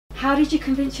How did you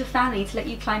convince your family to let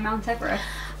you climb Mount Everest?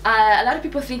 A lot of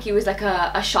people think it was like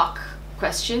a shock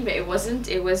question, but it wasn't.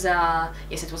 It was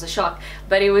yes, it was a shock,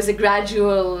 but it was a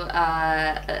gradual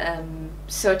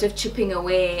sort of chipping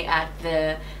away at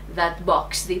that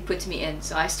box they put me in.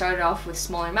 So I started off with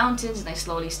smaller mountains, and I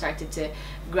slowly started to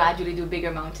gradually do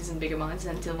bigger mountains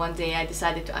until one day I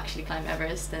decided to actually climb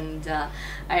Everest. And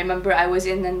I remember I was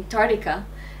in Antarctica,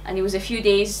 and it was a few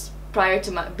days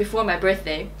before my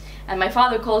birthday, and my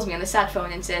father calls me on the sat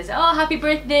phone and says, "Oh, happy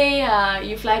birthday,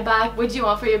 you fly back, what do you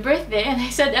want for your birthday?" And I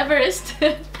said Everest.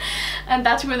 And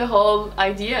that's where the whole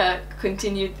idea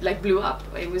continued, like blew up.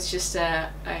 It was just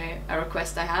a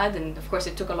request I had, and of course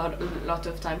it took a lot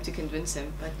of time to convince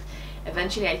him, but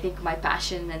eventually I think my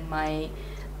passion and my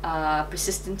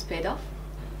persistence paid off.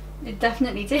 It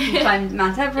definitely did. You climbed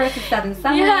Mount Everest, the 7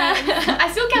 summits. Yeah,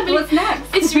 I still can't believe. What's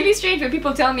next? It's really strange when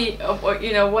people tell me,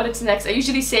 you know, what it's next. I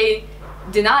usually say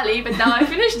Denali, but now I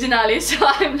finished Denali, so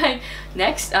I'm like,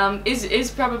 next is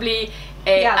probably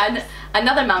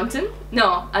another mountain.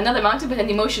 No, another mountain, but an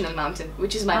emotional mountain,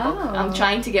 which is my book. I'm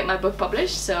trying to get my book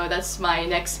published, so that's my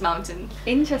next mountain.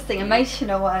 Interesting,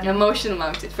 emotional one. Emotional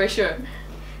mountain, for sure.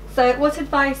 So what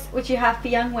advice would you have for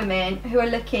young women who are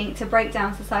looking to break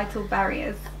down societal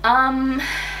barriers?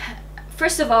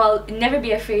 First of all, never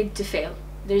be afraid to fail.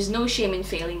 There's no shame in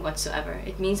failing whatsoever.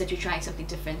 It means that you're trying something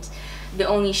different. The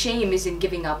only shame is in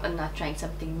giving up and not trying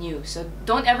something new. So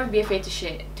don't ever be afraid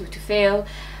to fail.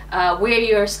 Wear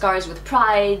your scars with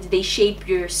pride. They shape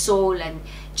your soul, and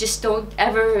just don't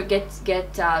ever get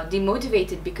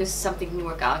demotivated because something didn't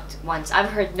work out once.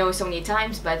 I've heard no so many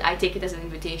times, but I take it as an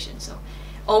invitation. So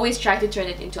always try to turn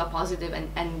it into a positive,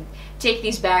 and take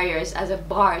these barriers as a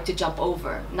bar to jump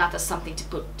over, not as something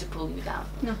to pull you down.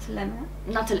 Not a limit.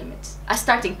 Not a limit. A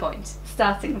starting point.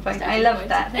 Starting point. I love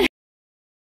that.